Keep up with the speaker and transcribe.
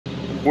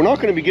we're not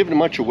going to be giving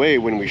much away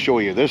when we show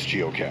you this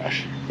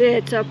geocache.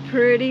 It's a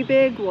pretty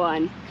big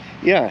one.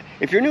 Yeah,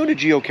 if you're new to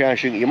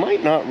geocaching, you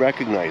might not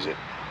recognize it.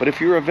 But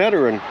if you're a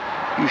veteran,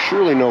 you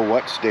surely know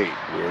what state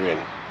we're in.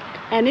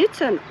 And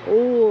it's an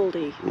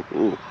oldie.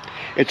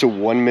 It's a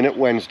 1 Minute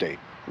Wednesday.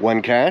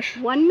 One cache.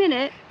 1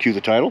 minute. Cue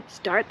the title.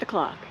 Start the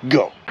clock.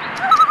 Go.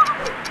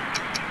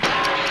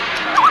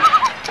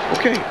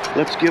 Okay,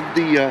 let's give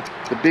the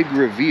big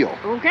reveal.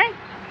 Okay.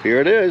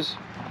 Here it is.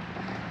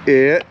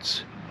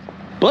 It's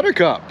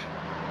Buttercup,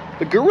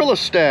 the Gorilla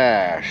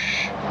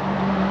Stash.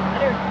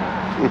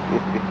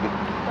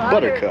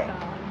 Buttercup.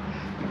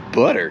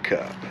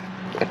 Buttercup.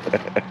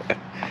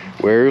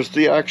 Where's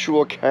the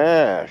actual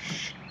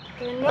cache?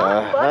 They're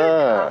not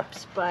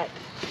buttercups, but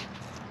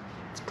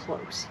it's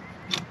close.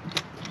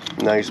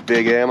 Nice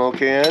big ammo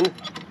can.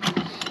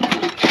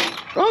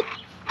 Oh,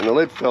 and the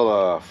lid fell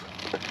off.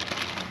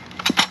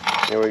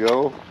 There we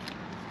go.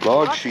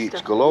 Log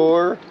sheets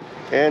galore.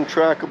 And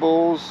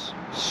trackables.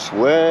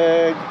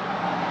 Swag.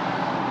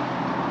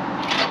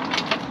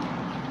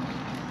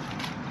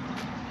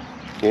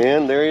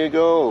 And there you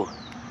go.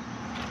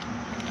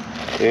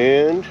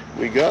 And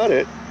we got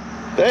it.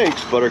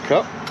 Thanks,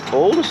 Buttercup.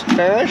 Oldest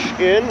cache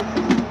in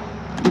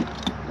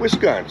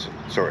Wisconsin.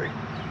 Sorry.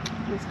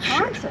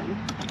 Wisconsin?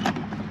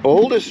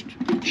 Oldest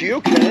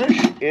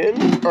geocache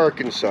in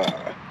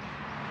Arkansas.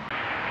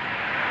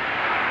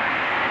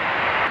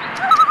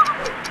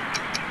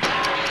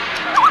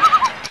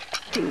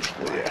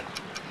 Yeah.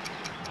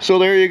 So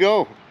there you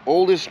go.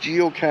 Oldest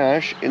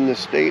geocache in the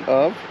state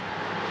of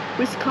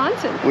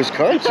Wisconsin.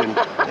 Wisconsin.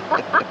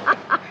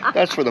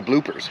 That's for the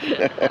bloopers.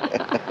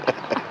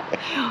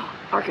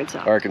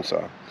 Arkansas.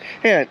 Arkansas.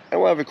 Hey, I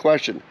have a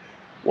question.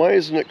 Why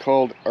isn't it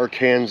called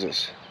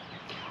Arkansas?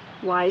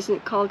 Why isn't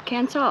it called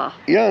Kansas?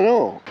 Yeah, I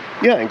know.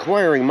 Yeah,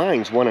 inquiring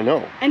minds want to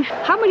know. And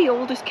how many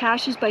oldest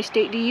caches by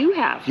state do you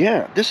have?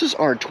 Yeah, this is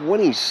our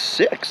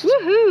 26th.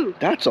 Woohoo!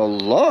 That's a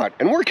lot.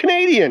 And we're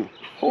Canadian.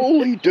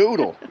 Holy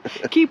doodle.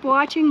 Keep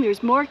watching.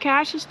 There's more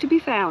caches to be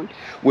found.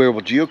 Where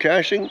will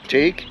geocaching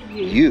take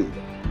you?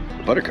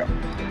 Buttercup.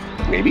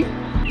 Maybe?